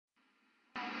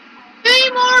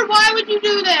Lord, why would you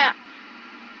do that?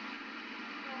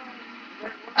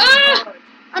 Ah!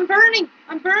 I'm burning!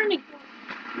 I'm burning!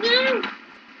 No!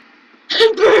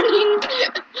 I'm burning!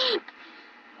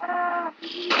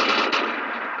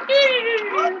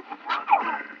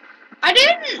 I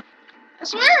didn't! I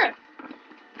swear!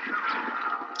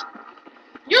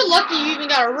 You're lucky you even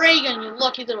got a ray gun, you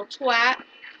lucky little twat.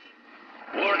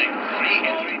 Warning,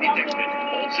 re-entry detected.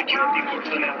 All security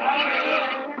personnel on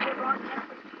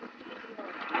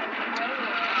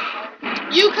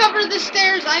You cover the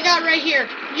stairs I got right here.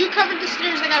 You cover the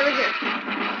stairs I got right here.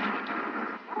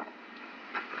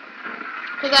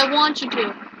 Because I want you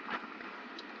to.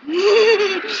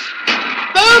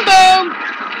 Boom, boom!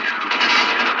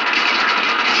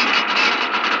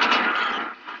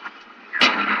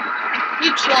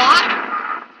 You twat.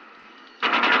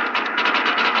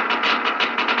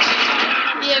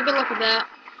 Yeah, good luck with that.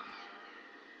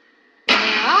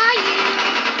 Where are you?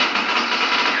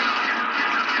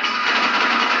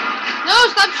 No,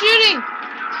 stop shooting!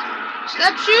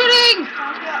 Stop shooting!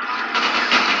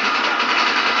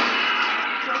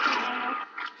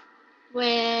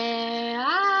 Where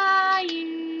are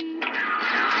you?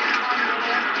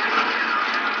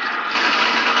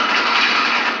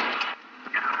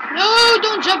 No,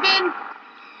 don't jump in.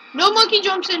 No monkey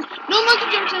jumps in. No monkey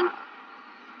jumps in.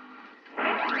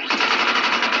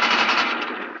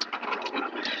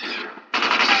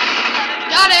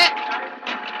 Got it.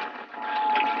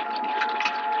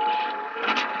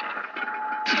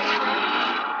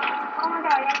 Oh my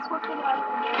god, that's what the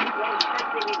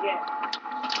first thing you get.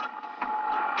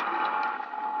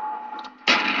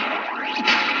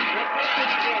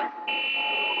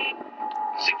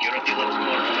 security levels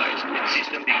normalized and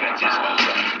system defenses on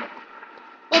track.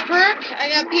 What perk? I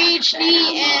got PhD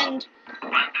and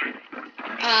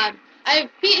I have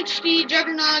PhD,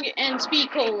 Juggernog, and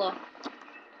Speed Cola.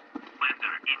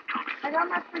 I got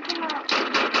my freaking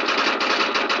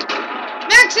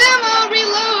Max ammo,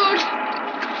 reload!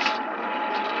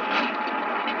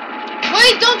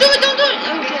 Wait, don't do it, don't do it!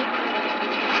 Okay.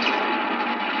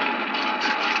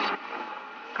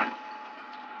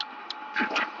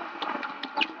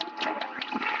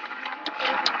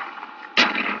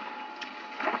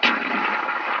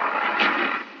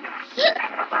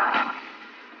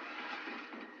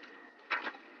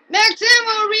 Max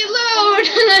ammo, reload!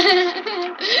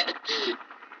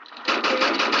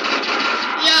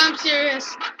 Yeah, I'm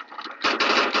serious.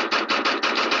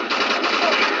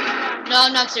 No,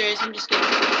 I'm not serious, I'm just kidding.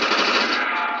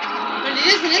 But it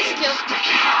is an insta-kill.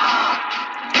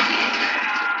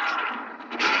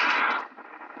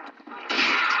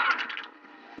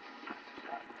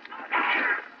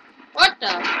 What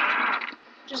the?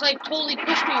 Just like totally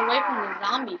pushed me away from the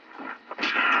zombie.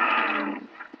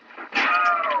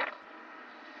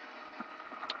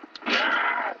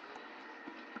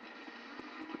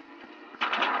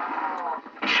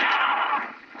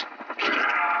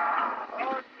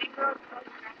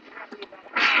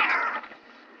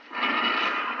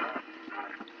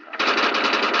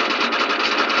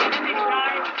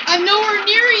 I'm nowhere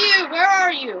near you! Where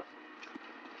are you?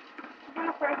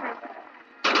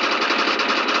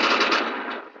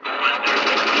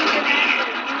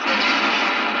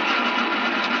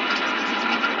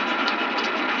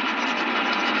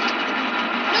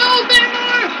 No,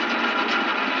 Banner!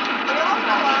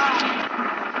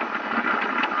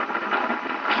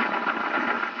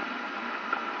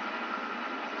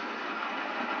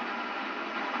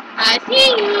 I see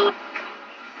you!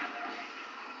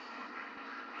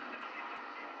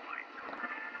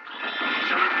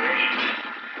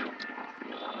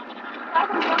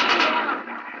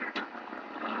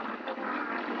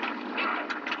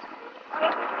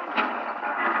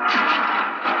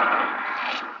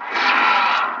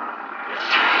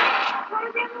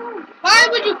 Why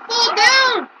would you fall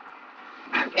down?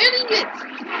 Idiot!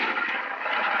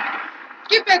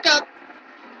 Get back up.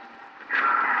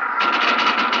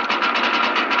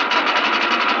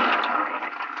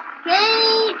 No,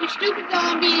 you stupid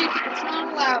zombies. It's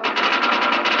not allowed.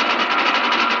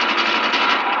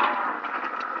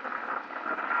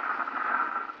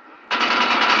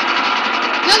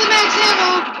 Another max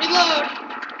ammo. Reload.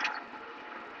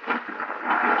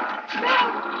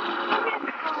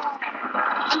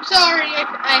 I'm sorry,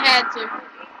 I had to.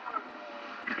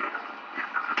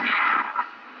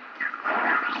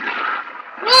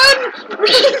 Run!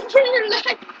 Run for your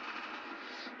life!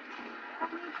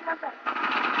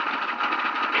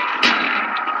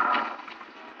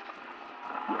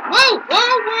 Whoa! Whoa!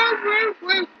 Whoa! Whoa!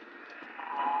 Whoa!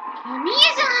 Come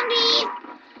here, zombies!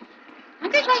 Not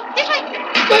this way! This way!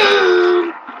 Boom!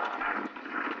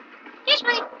 This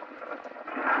way!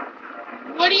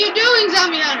 What are you doing,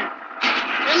 Zombie Hunter?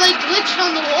 You're like glitched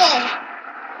on the wall.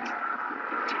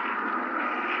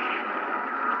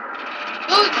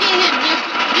 Go get him.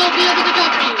 He'll be able to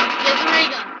cover you. He has a ray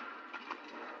gun.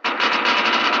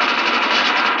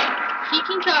 He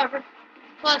can cover.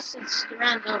 Plus, it's the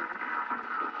round's over.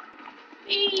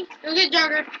 Go get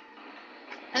Jugger.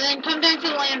 And then come down to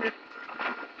the lander.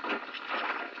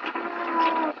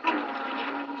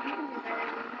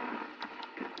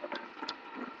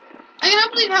 I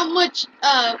cannot believe how much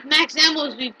max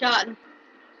ammos we've gotten.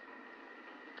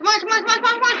 Come on.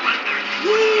 Bye-bye.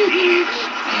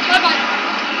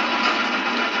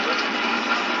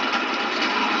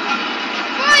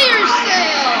 Fire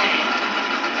sale!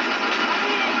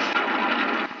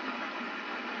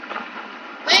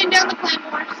 Laying down the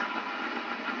claymores.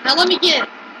 Now let me get it.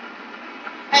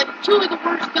 I have 2 of the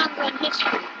worst guns in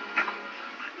history.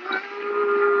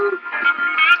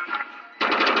 I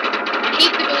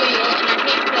hate the wheel and I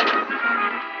hate the...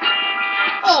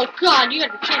 Oh god, you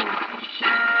gotta be kidding me.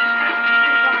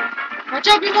 Watch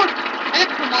out, people! I got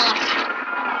the FAMAS.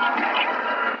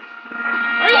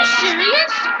 Are you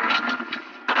serious?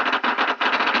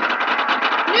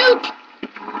 Nuke!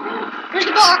 Where's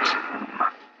the box?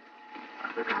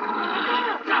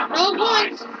 No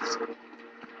points.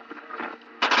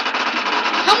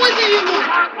 Come with me, you more.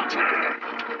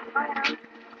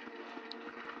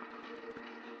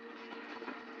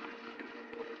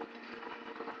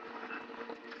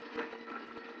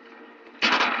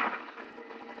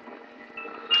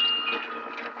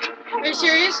 Are you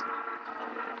serious?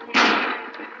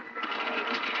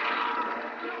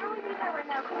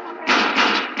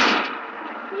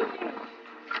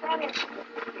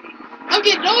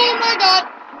 Okay, oh my god!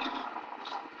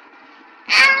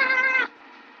 Ah!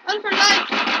 Run for life!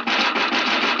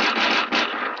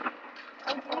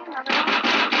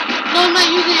 No, I'm not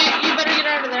using it. You better get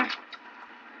out of there.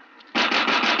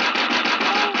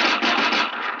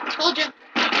 Told you.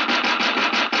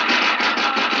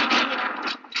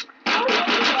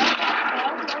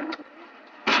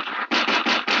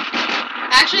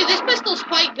 Actually, this pistol's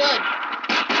quite good.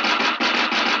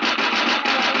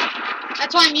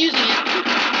 That's why I'm using it.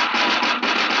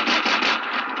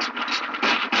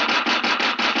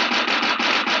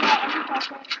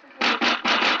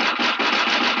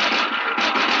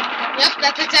 Yep,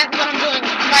 that's exactly what I'm doing.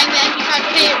 I'm buying the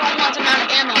MP5K once I'm out of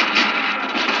ammo.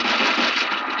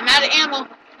 I'm out of ammo.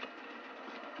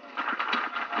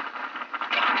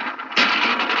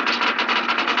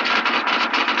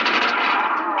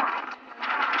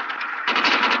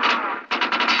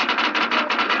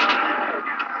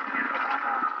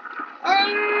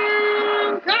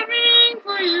 I'm coming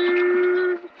for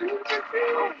you.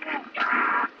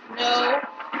 No.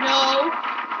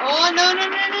 Oh, no.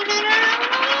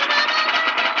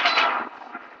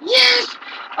 Yes!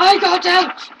 I got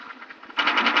out!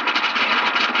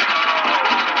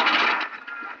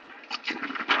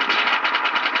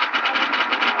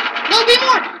 No, be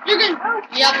more! You're good.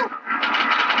 Yep.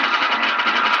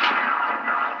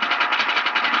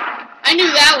 I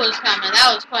knew that was coming.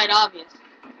 That was quite obvious.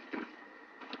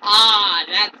 Ah,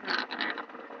 that's not gonna happen.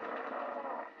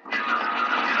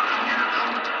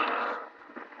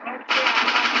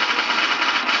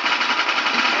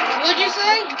 What'd you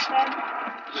say?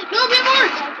 No, be more!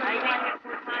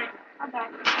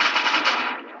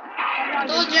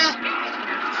 Told ya.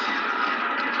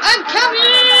 I'm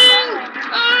coming!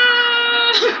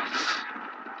 Ah!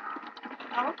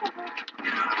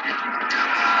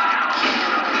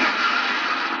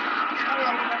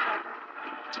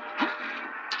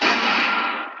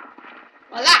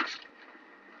 Voila!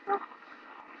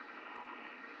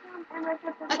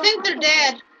 I think they're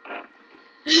dead.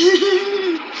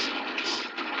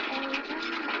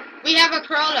 We have a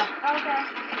Corolla. Okay.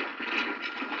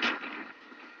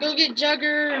 Go get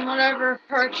Jugger and whatever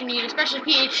perks you need, especially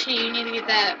PhD. You need to get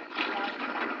that.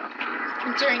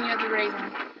 Considering you have the ray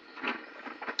gun.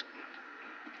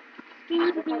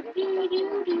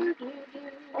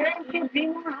 There should be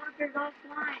more hunters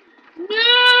offline.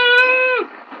 No!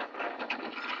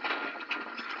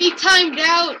 He timed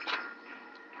out.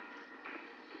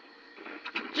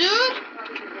 Dude?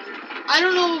 I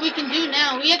don't know what we can do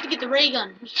now. We have to get the ray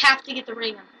gun. We have to get the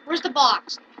ray gun. Where's the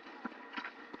box?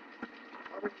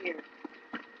 Over here.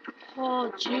 Oh,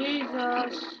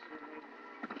 Jesus.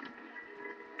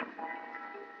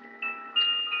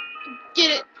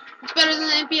 Get it. It's better than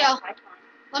the NPL.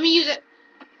 Let me use it.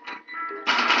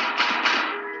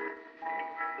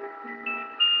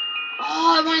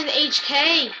 Oh, I wanted the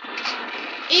HK.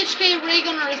 HK ray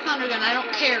gun or a thunder gun. I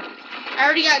don't care. I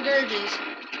already got Gurges.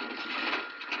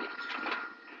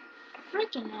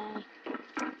 Freaking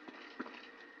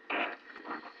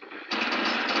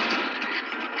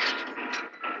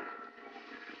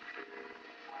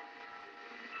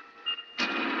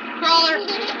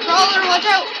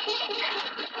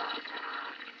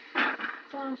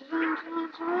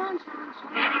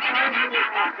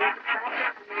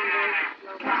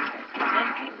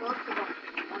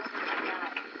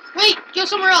Wait, go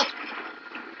somewhere else.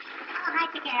 Oh,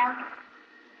 hi, Carol.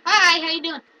 Hi, how you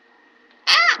doing?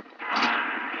 Ah!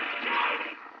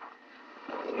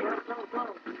 Go.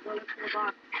 Go to the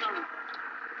box. Come.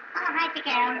 Oh, hi,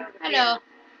 Carol. Hello.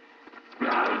 Oh,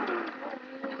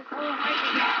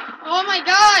 hi, Oh my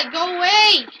god, go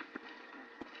away!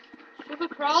 Stupid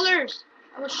crawlers.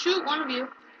 I will shoot one of you.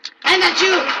 And that's you!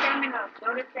 Go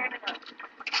to stamina.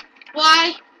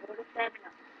 Why? Go to stamina.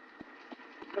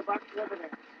 The box is over there.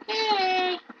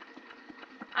 Hey.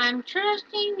 I'm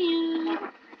trusting you.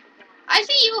 I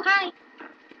see you, hi.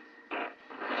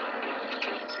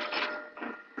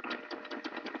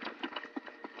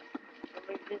 So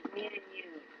it's just me and you.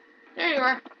 There you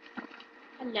are.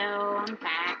 Hello, I'm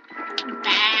back. I'm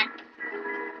back.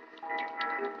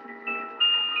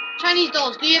 Chinese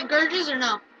dolls, do you have gurges or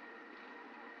no?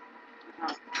 No.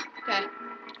 Okay.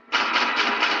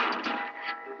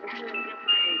 This is just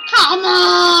my... Come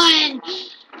on!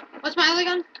 What's my other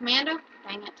gun? Commando?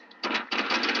 Dang it.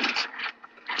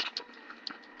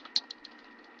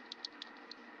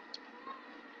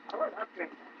 I would upgrade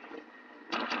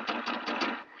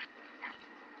that.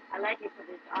 I like it because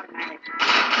it's automatic.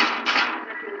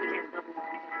 Especially when you get double.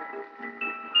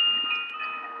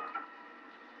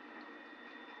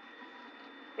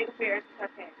 Take a fear, it's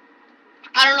okay.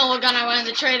 I don't know what gun I wanted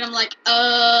to trade. I'm like,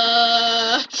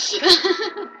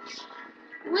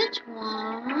 which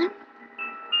one?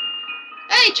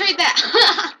 Hey, trade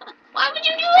that. Why would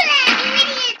you do that, you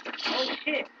idiot? Oh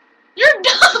shit. You're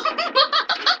dumb.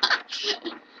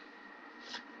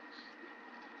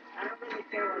 I don't really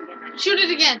care what gun. Shoot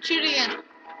it again. Shoot it again.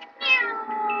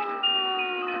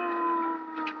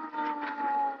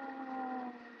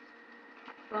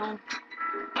 Boom.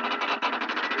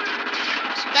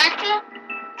 Spectra?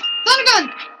 Thunder gun!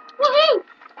 Woohoo!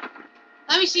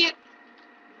 Let me see it.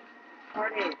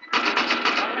 Part is. All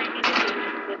I need to do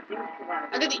is the Doom survival.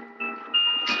 I got the...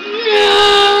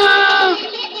 No!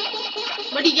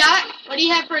 What do you got? What do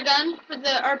you have for a gun? For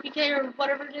the RPK or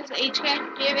whatever it is? HK?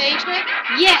 Do you have an HK?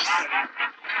 Yes!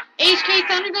 HK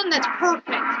Thunder gun? That's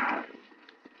perfect.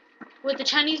 With the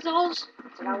Chinese dolls?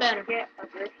 It's But I better. want to get a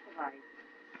Gurge device.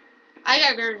 I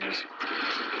got gurges.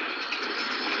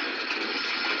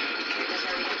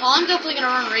 Well, I'm definitely gonna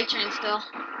run Ray Train still.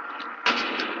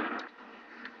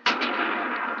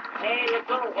 Hey, let's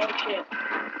go. Oh shit.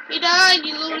 He died,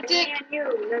 you It's lunatic. me and you.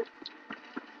 Let's...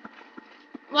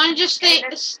 Wanna just Hey, stay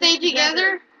let's stay stick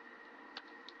together.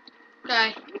 together?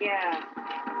 Okay. Yeah.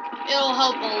 It'll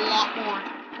help a lot more.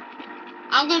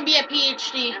 I'm gonna be at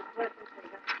PhD. That's what this is.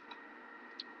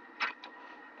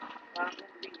 Well, I'm gonna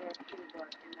be there too, but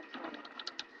in the corner.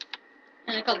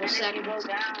 In a couple And if you seconds. go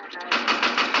down,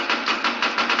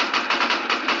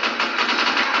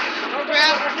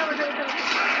 Grab.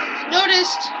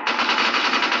 Noticed.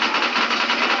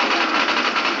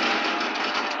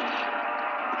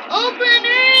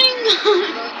 Opening!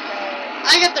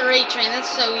 I got the Ray Train, that's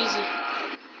so easy.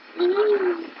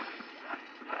 Woo.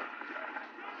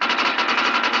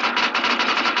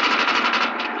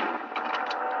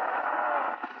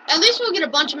 At least we'll get a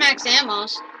bunch of max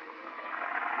ammos.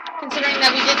 Considering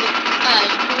that we did the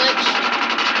glitch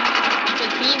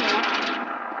with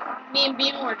Beemore. Me and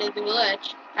Beemore did the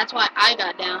glitch. That's why I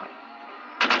got down.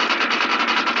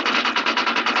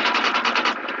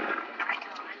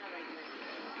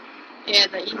 Yeah,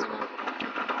 the easy one.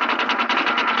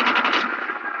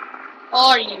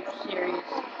 Are you serious?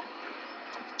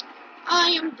 I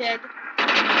am dead.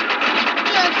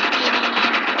 Just kidding.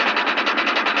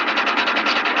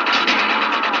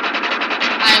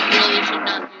 I really should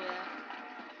not do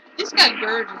that. This got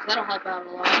gurges, that'll help out a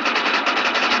lot.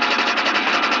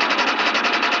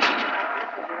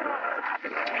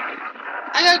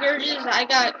 I got gurges, I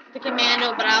got the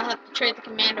commando, but I'll have to trade the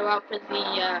commando out for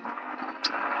the,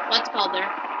 what's it called there?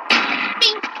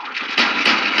 Bing!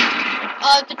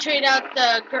 I'll have to trade out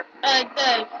the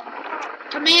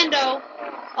commando.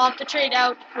 I'll have to trade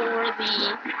out for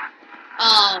the,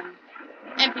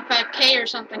 MP5K or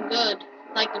something good.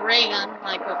 Like the ray gun,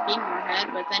 like what Beemore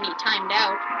had, but then he timed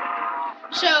out.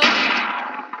 So,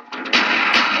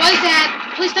 what is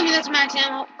that? Please tell me that's max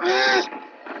ammo.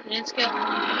 You didn't skill. I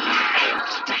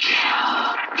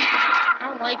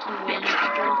don't like you, man.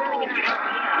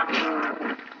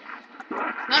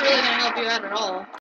 Not really gonna help you out at all.